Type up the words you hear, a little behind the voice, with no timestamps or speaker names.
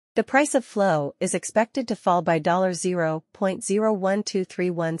The price of flow is expected to fall by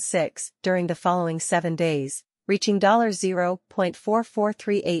 $0.012316 during the following 7 days, reaching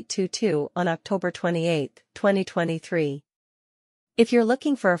 $0.443822 on October 28, 2023. If you're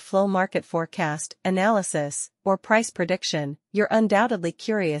looking for a flow market forecast, analysis, or price prediction, you're undoubtedly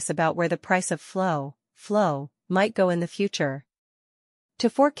curious about where the price of flow might go in the future. To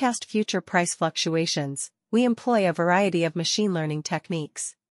forecast future price fluctuations, we employ a variety of machine learning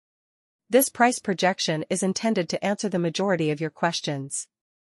techniques. This price projection is intended to answer the majority of your questions.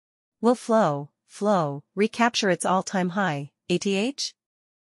 Will flow recapture its all-time high, ATH?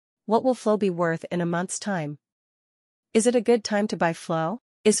 What will flow be worth in a month's time? Is it a good time to buy flow?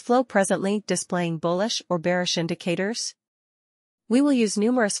 Is flow presently displaying bullish or bearish indicators? We will use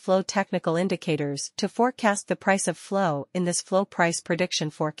numerous flow technical indicators to forecast the price of flow in this flow price prediction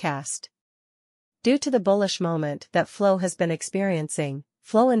forecast. Due to the bullish moment that flow has been experiencing,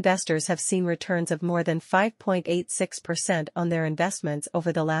 flow investors have seen returns of more than 5.86% on their investments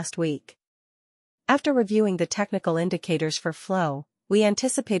over the last week. After reviewing the technical indicators for flow, we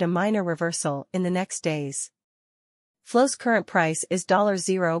anticipate a minor reversal in the next days. Flow's current price is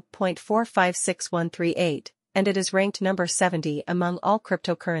 $0.456138, and it is ranked number 70 among all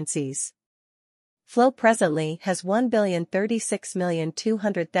cryptocurrencies. Flow presently has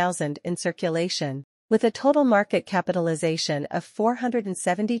 1,036,200,000 in circulation, with a total market capitalization of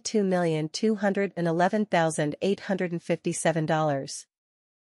 $472,211,857.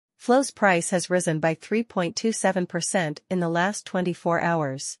 Flow's price has risen by 3.27% in the last 24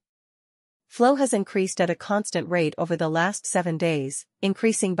 hours. Flow has increased at a constant rate over the last 7 days,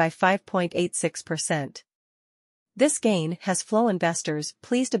 increasing by 5.86%. This gain has flow investors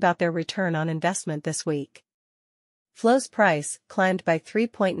pleased about their return on investment this week. Flow's price climbed by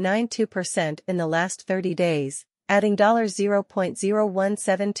 3.92% in the last 30 days, adding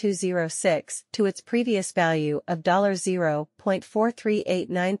 $0.017206 to its previous value of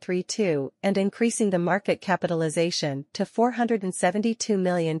 $0.438932 and increasing the market capitalization to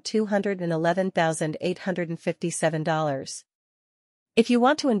 $472,211,857. If you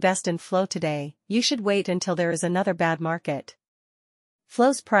want to invest in flow today, you should wait until there is another bad market.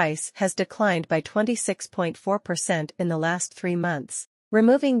 Flow's price has declined by 26.4% in the last 3 months,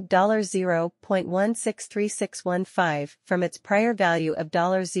 removing $0.163615 from its prior value of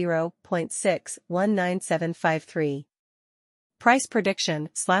 $0.619753. Price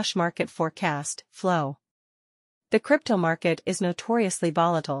prediction/market forecast, flow. The crypto market is notoriously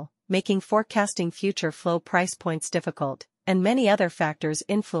volatile, making forecasting future flow price points difficult, and many other factors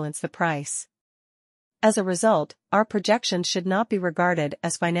influence the price. As a result, our projections should not be regarded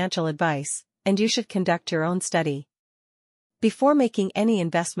as financial advice, and you should conduct your own study. Before making any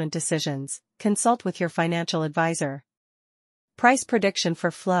investment decisions, consult with your financial advisor. Price prediction for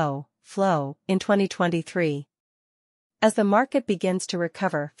flow in 2023. As the market begins to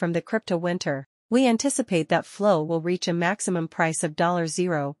recover from the crypto winter, we anticipate that flow will reach a maximum price of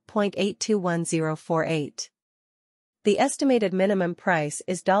 $0.821048. The estimated minimum price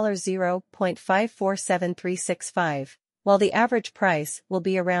is $0.547365, while the average price will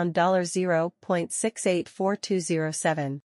be around $0.684207.